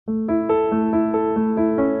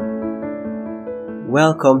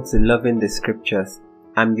Welcome to Loving the Scriptures.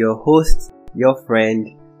 I'm your host, your friend,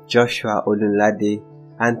 Joshua Olunlade,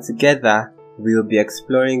 and together we'll be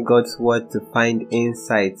exploring God's Word to find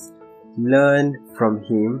insights, learn from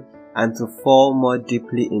Him, and to fall more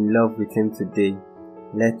deeply in love with Him today.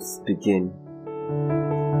 Let's begin.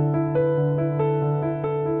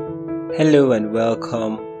 Hello and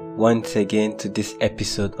welcome once again to this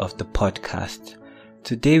episode of the podcast.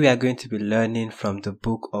 Today we are going to be learning from the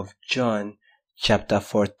book of John, chapter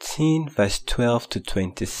 14, verse 12 to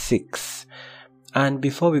 26. And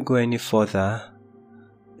before we go any further,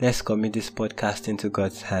 let's commit this podcast into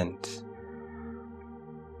God's hands.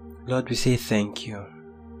 Lord, we say thank you.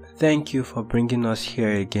 Thank you for bringing us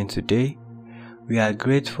here again today. We are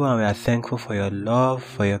grateful and we are thankful for your love,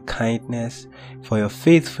 for your kindness, for your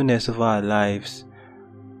faithfulness over our lives.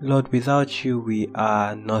 Lord, without you we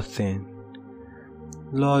are nothing.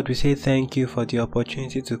 Lord, we say thank you for the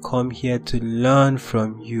opportunity to come here to learn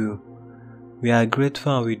from you. We are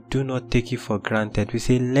grateful and we do not take it for granted. We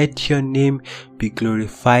say, let your name be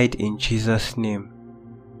glorified in Jesus' name.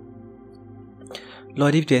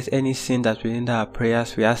 Lord, if there's any sin that will hinder our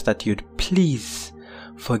prayers, we ask that you'd please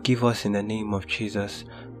forgive us in the name of Jesus.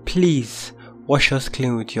 Please wash us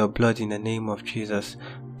clean with your blood in the name of Jesus.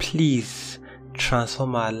 Please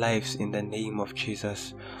transform our lives in the name of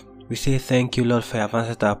Jesus. We say thank you, Lord, for you have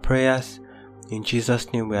answered our prayers. In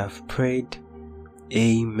Jesus' name we have prayed.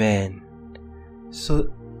 Amen.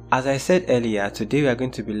 So, as I said earlier, today we are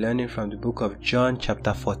going to be learning from the book of John,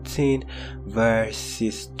 chapter 14,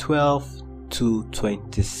 verses 12 to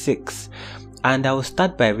 26. And I will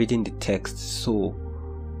start by reading the text. So,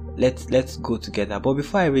 let's go together. But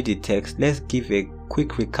before I read the text, let's give a quick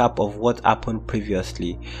recap of what happened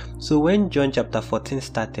previously. So when John chapter 14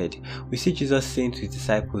 started, we see Jesus saying to his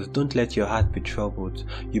disciples, don't let your heart be troubled.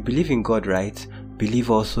 You believe in God, right? Believe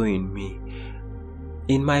also in me.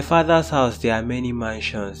 In my Father's house there are many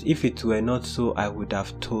mansions. If it were not so, I would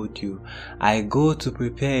have told you. I go to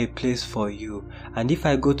prepare a place for you. And if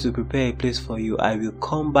I go to prepare a place for you, I will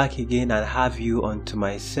come back again and have you unto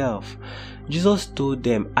myself. Jesus told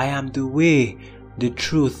them, I am the way, the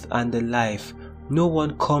truth, and the life. No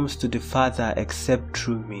one comes to the Father except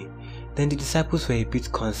through me. Then the disciples were a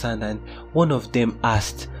bit concerned, and one of them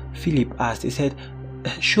asked, Philip asked, he said,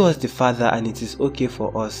 show us the Father and it is okay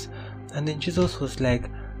for us. And then Jesus was like,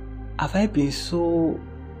 have I been so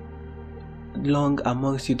long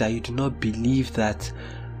amongst you that you do not believe that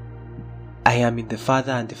I am in the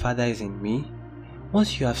Father and the Father is in me?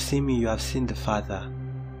 Once you have seen me, you have seen the Father.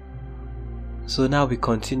 So now we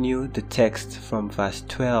continue the text from verse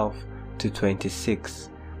 12 to 26.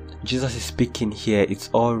 Jesus is speaking here, it's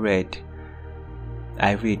all read.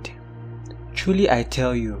 I read, truly I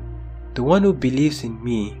tell you, the one who believes in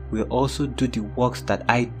me will also do the works that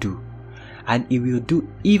I do, and he will do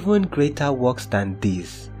even greater works than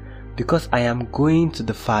these, because I am going to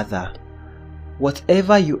the Father.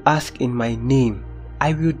 Whatever you ask in my name,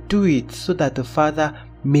 I will do it, so that the Father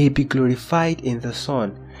may be glorified in the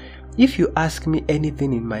Son. If you ask me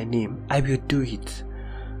anything in my name, I will do it.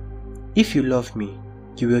 If you love me,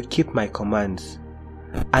 you will keep my commands.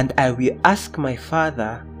 And I will ask my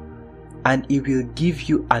Father, and he will give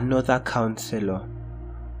you another counselor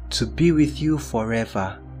to be with you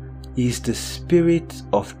forever. He is the Spirit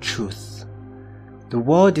of truth. The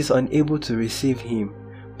world is unable to receive him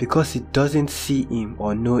because it doesn't see him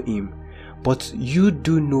or know him. But you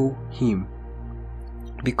do know him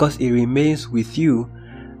because he remains with you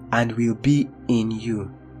and will be in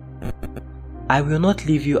you. I will not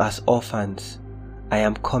leave you as orphans. I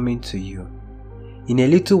am coming to you. In a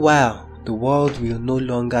little while, the world will no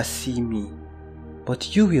longer see me,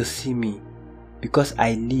 but you will see me. Because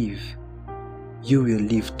I live, you will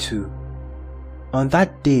live too. On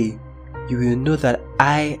that day, you will know that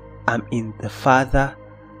I am in the Father,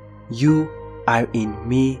 you are in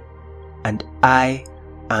me, and I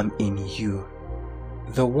am in you.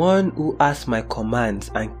 The one who has my commands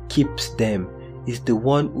and keeps them is the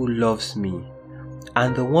one who loves me.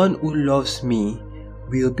 And the one who loves me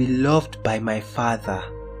will be loved by my Father.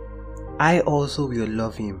 I also will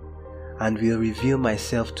love him and will reveal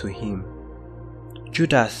myself to him.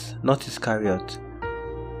 Judas, not Iscariot,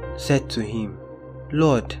 said to him,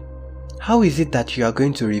 Lord, how is it that you are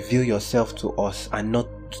going to reveal yourself to us and not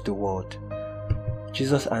to the world?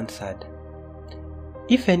 Jesus answered,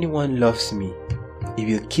 if anyone loves me, he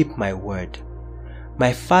will keep my word.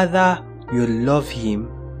 My Father will love him,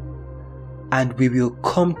 and we will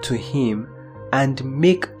come to him and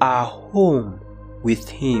make our home with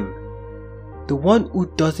him. The one who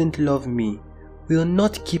doesn't love me will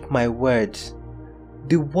not keep my words.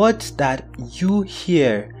 The words that you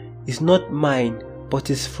hear is not mine, but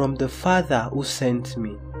is from the Father who sent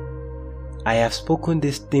me. I have spoken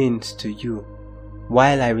these things to you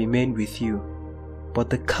while I remain with you, but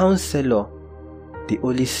the Counselor, the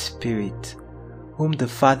Holy Spirit, whom the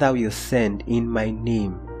Father will send in my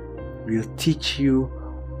name, will teach you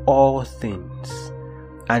all things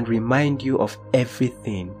and remind you of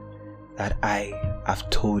everything that I have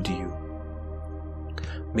told you.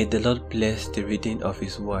 May the Lord bless the reading of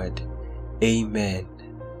His word. Amen.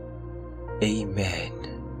 Amen.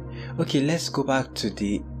 Okay, let's go back to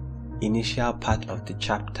the initial part of the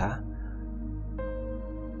chapter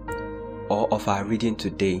or of our reading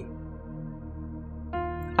today.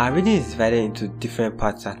 Our reading is divided into different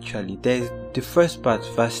parts actually. There's the first part,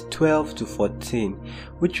 verse 12 to 14,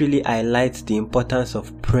 which really highlights the importance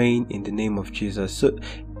of praying in the name of Jesus. So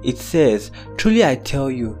it says, "Truly I tell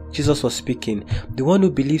you," Jesus was speaking, "the one who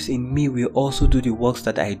believes in me will also do the works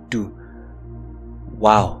that I do."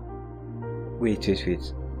 Wow. Wait.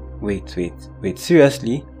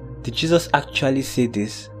 Seriously? Did Jesus actually say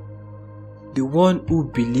this? The one who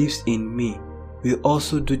believes in me will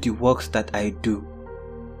also do the works that I do.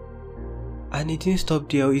 And he didn't stop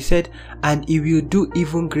there. He said, "And he will do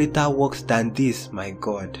even greater works than this." My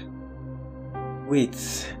God.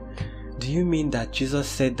 Wait. Do you mean that Jesus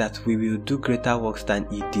said that we will do greater works than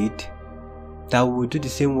he did? That we will do the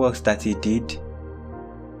same works that he did?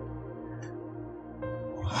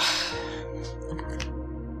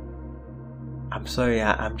 I'm sorry,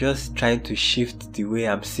 I'm just trying to shift the way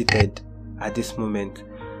I'm seated at this moment.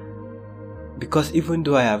 Because even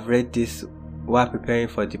though I have read this while preparing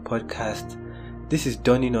for the podcast, this is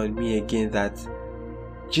dawning on me again that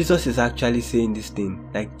Jesus is actually saying this thing.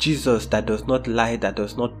 Like Jesus that does not lie, that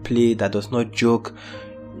does not play, that does not joke.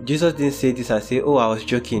 Jesus didn't say this and say, "Oh, I was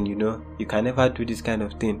joking, you can never do this kind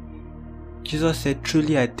of thing." Jesus said,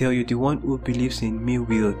 "Truly I tell you, the one who believes in me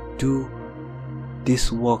will do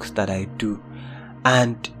these works that I do,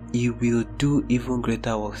 and he will do even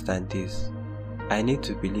greater works than this." I need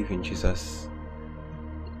to believe in Jesus.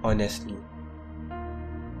 Honestly.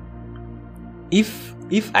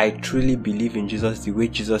 If I truly believe in Jesus the way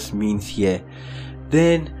Jesus means here,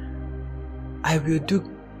 then I will do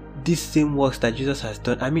these same works that Jesus has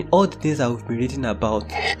done. I mean, all the things that we've been reading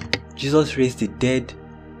about. Jesus raised the dead,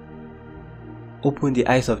 opened the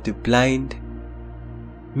eyes of the blind,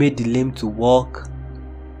 made the lame to walk,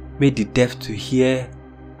 made the deaf to hear.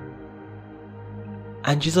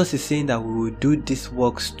 And Jesus is saying that we will do these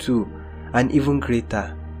works too, and even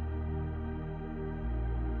greater,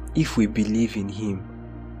 if we believe in Him.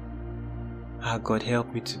 God,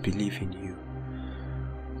 help me to believe in you.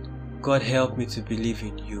 God, help me to believe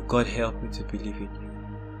in you. God, help me to believe in you.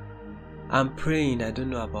 I'm praying, I don't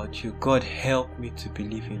know about you. God, help me to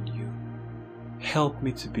believe in you. Help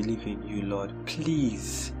me to believe in you, Lord.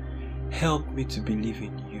 Please, help me to believe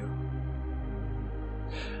in you.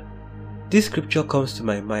 This scripture comes to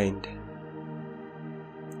my mind.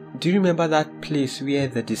 Do you remember that place where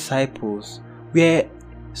the disciples, where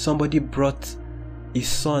somebody brought his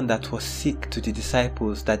son that was sick to the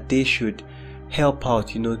disciples that they should help out,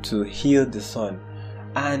 to heal the son?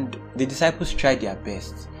 And the disciples tried their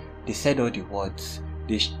best. They said all the words.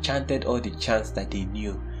 They chanted all the chants that they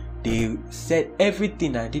knew. They said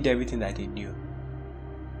everything and did everything that they knew.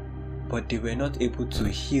 But they were not able to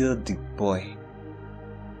heal the boy.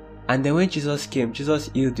 And then when Jesus came, Jesus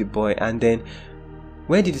healed the boy. And then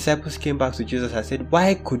when the disciples came back to Jesus and said,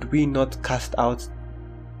 "Why could we not cast out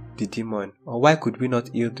the demon? Or why could we not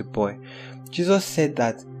heal the boy?" Jesus said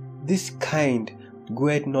that this kind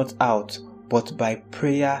goeth not out but by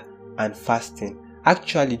prayer and fasting.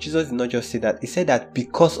 Actually, Jesus did not just say that. He said that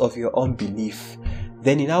because of your unbelief.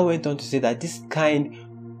 Then he now went on to say that this kind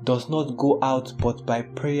does not go out but by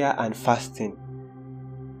prayer and fasting.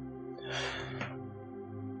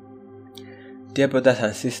 Dear brothers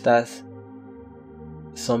and sisters,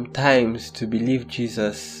 sometimes to believe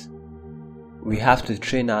Jesus, we have to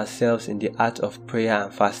train ourselves in the art of prayer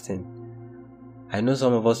and fasting. I know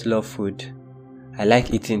some of us love food. I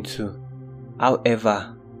like eating too.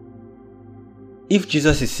 However, if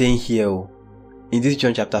Jesus is saying here in this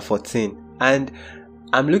John chapter 14, and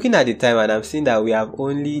I'm looking at the time and I'm seeing that we have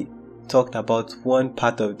only talked about one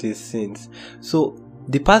part of these sins. So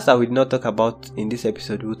the parts that we did not talk about in this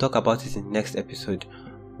episode, we'll talk about it in the next episode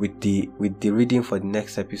with the reading for the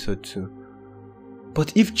next episode too.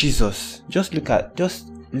 But if Jesus, just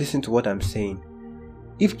listen to what I'm saying.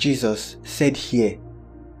 If Jesus said here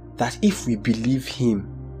that if we believe Him,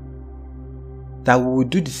 that we will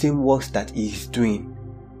do the same works that He is doing,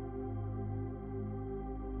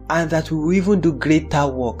 and that we will even do greater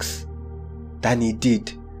works than He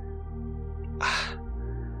did,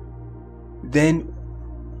 then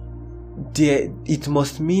it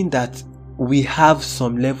must mean that we have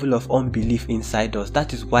some level of unbelief inside us.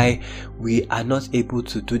 That is why we are not able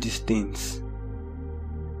to do these things.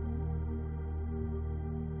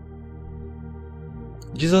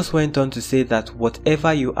 Jesus went on to say that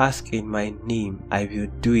whatever you ask in my name, I will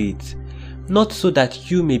do it. Not so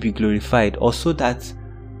that you may be glorified, or so that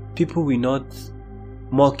people will not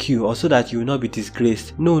mock you, or so that you will not be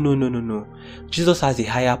disgraced. No. Jesus has a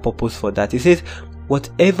higher purpose for that. He says,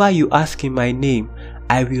 whatever you ask in my name,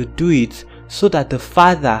 I will do it, so that the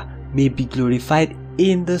Father may be glorified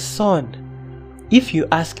in the Son. If you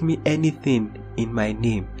ask me anything in my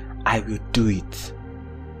name, I will do it.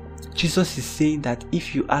 Jesus is saying that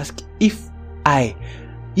if you ask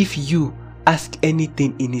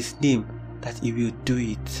anything in his name, that he will do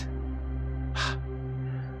it.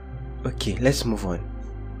 Okay, let's move on.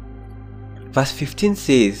 Verse 15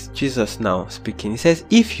 says, Jesus now speaking, he says,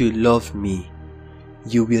 if you love me,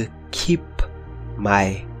 you will keep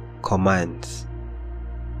my commands.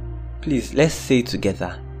 Please, let's say it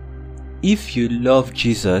together. If you love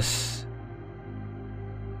Jesus,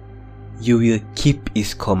 you will keep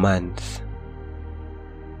his commands.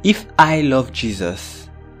 If I love Jesus,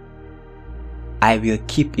 I will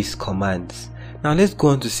keep his commands. Now let's go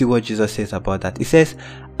on to see what Jesus says about that. He says,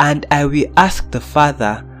 and I will ask the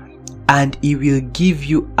Father, and he will give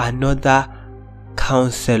you another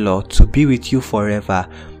counselor to be with you forever.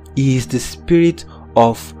 He is the Spirit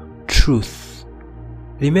of truth.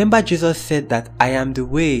 Remember, Jesus said that I am the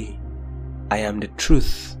way, I am the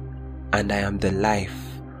truth, and I am the life.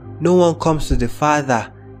 No one comes to the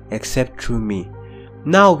Father except through me.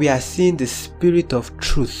 Now we are seeing the Spirit of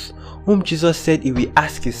truth, whom Jesus said he will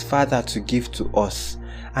ask his Father to give to us,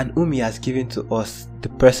 and whom he has given to us, the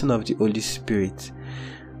person of the Holy Spirit.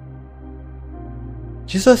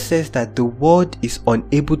 Jesus says that the world is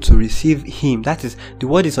unable to receive him. That is, the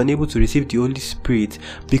world is unable to receive the Holy Spirit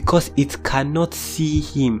because it cannot see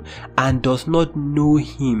him and does not know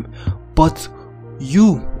him. But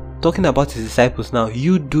you, talking about his disciples now,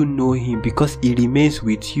 you do know him because he remains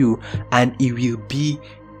with you and he will be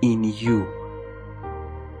in you.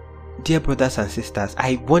 Dear brothers and sisters,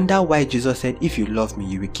 I wonder why Jesus said, if you love me,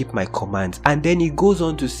 you will keep my commands. And then he goes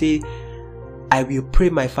on to say, I will pray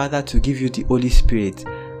my Father to give you the Holy Spirit,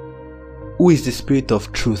 who is the Spirit of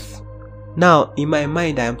truth. Now, in my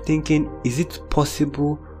mind, I am thinking, is it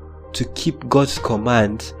possible to keep God's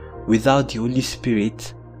commands without the Holy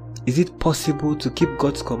Spirit? Is it possible to keep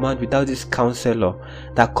God's command without this counselor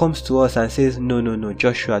that comes to us and says, no,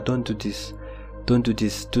 Joshua, don't do this,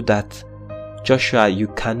 do that. Joshua, you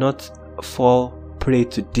cannot fall prey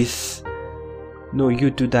to this. No, you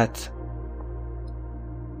do that.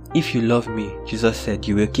 If you love me, Jesus said,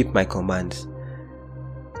 you will keep my commands.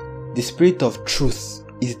 The Spirit of truth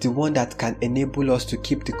is the one that can enable us to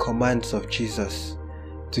keep the commands of Jesus,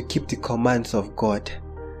 to keep the commands of God.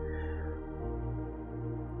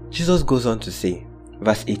 Jesus goes on to say,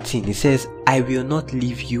 verse 18, he says, I will not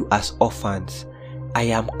leave you as orphans. I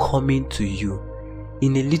am coming to you.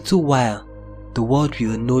 In a little while, the world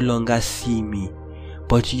will no longer see me,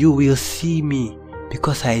 but you will see me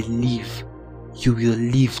because I live. You will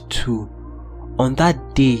live too. On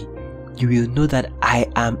that day, you will know that I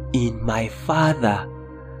am in my Father.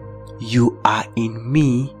 You are in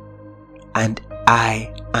me, and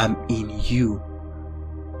I am in you.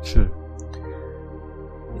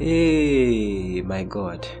 Hey, my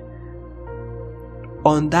God.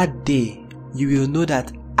 On that day, you will know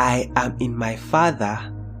that I am in my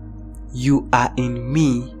Father, you are in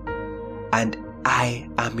me, and I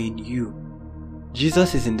am in you.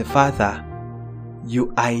 Jesus is in the Father,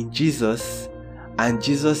 you are in Jesus, and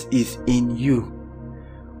Jesus is in you.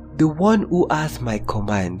 The one who has my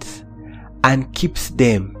commands and keeps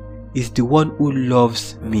them is the one who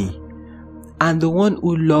loves me, and the one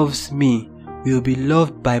who loves me will be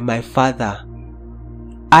loved by my Father.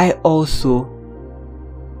 I also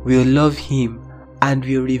will love him and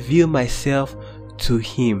will reveal myself to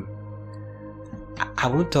him. I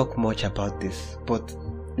won't talk much about this, but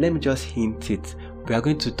let me just hint it. We are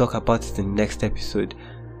going to talk about it in the next episode.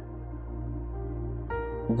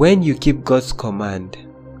 When you keep God's command,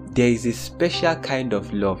 there is a special kind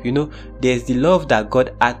of love. You know, there's the love that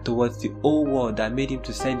God had towards the whole world that made him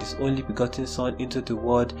to send his only begotten Son into the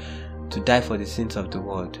world to die for the sins of the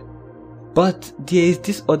world. But there is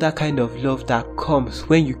this other kind of love that comes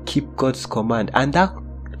when you keep God's command, and that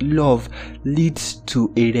love leads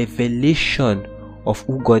to a revelation of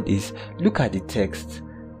who God is. Look at the text.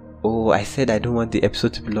 Oh, I said I don't want the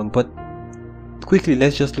episode to be long, but quickly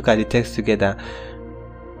let's just look at the text together.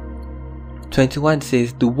 21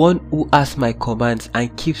 says, the one who has my commands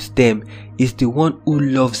and keeps them is the one who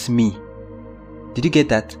loves me. Did you get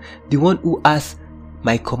that? The one who has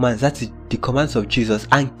my commands, that is the commands of Jesus,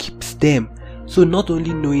 and keeps them. So not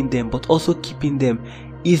only knowing them, but also keeping them,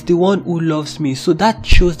 is the one who loves me. So that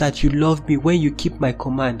shows that you love me when you keep my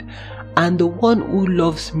command. And the one who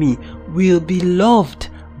loves me will be loved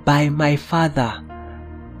by my Father.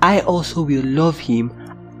 I also will love him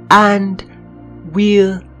and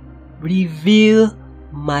will reveal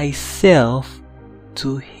myself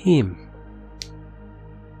to him.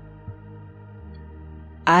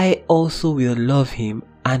 I also will love him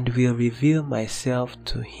and will reveal myself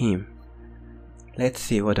to him. Let's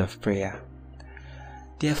say a word of prayer.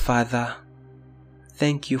 Dear Father,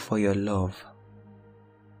 thank you for your love.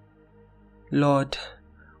 Lord,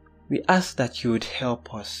 we ask that you would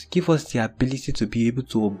help us. Give us the ability to be able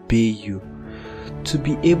to obey you, to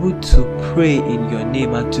be able to pray in your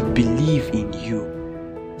name and to believe in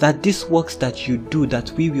you. That these works that you do,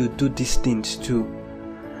 that we will do these things too.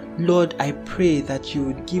 Lord, I pray that you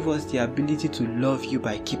would give us the ability to love you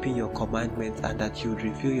by keeping your commandments and that you would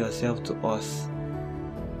reveal yourself to us.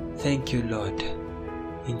 Thank you, Lord.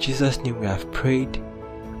 In Jesus' name we have prayed.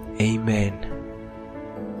 Amen.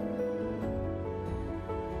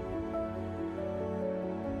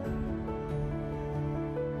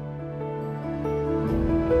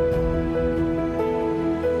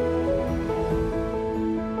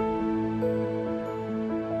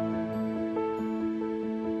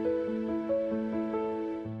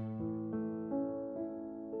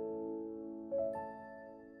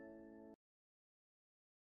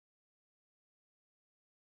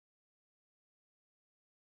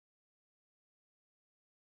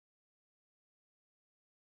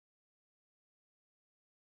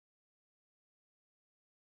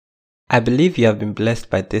 I believe you have been blessed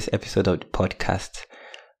by this episode of the podcast.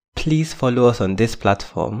 Please follow us on this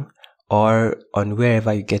platform or on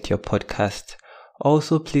wherever you get your podcast.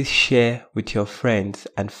 Also, please share with your friends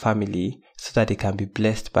and family so that they can be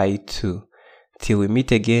blessed by it too. Till we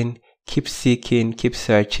meet again, keep seeking, keep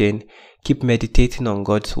searching, keep meditating on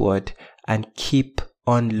God's word, and keep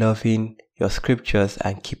on loving your scriptures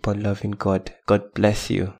and keep on loving God. God bless you.